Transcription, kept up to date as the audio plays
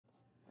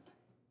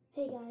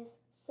Hey guys,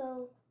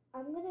 so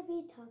I'm gonna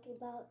be talking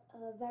about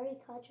a very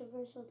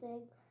controversial thing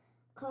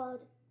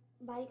called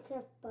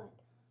Minecraft Bud.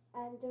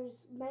 And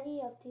there's many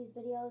of these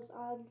videos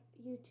on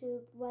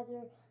YouTube,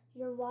 whether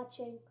you're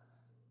watching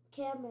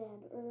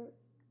Camman or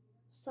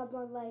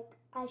someone like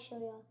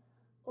Aishoya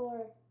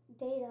or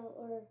Data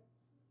or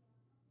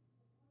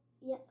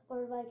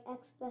like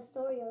X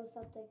Nestorio or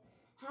something.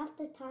 Half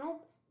the time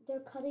they're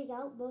cutting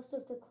out most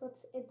of the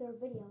clips in their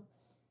video,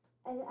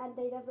 and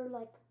they never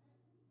like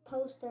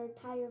post their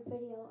entire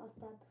video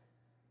of them.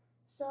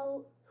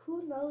 So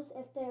who knows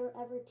if they're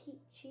ever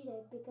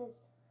cheating, because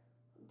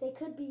they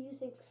could be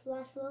using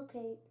slash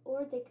locate,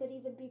 or they could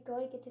even be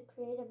going into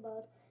creative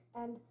mode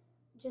and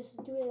just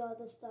doing all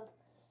this stuff.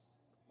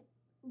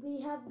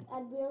 We'll have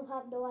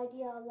no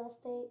idea unless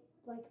they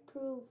like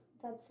prove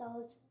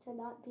themselves to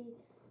not be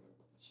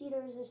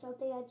cheaters or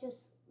something, and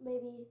just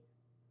maybe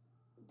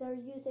they're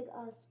using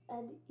us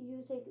and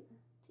using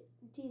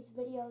these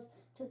videos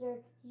to their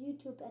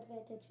YouTube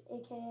advantage,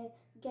 aka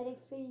getting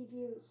free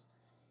views.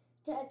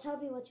 Tell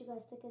me what you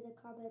guys think in the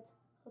comments.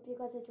 Hope you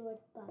guys enjoyed.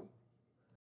 Bye.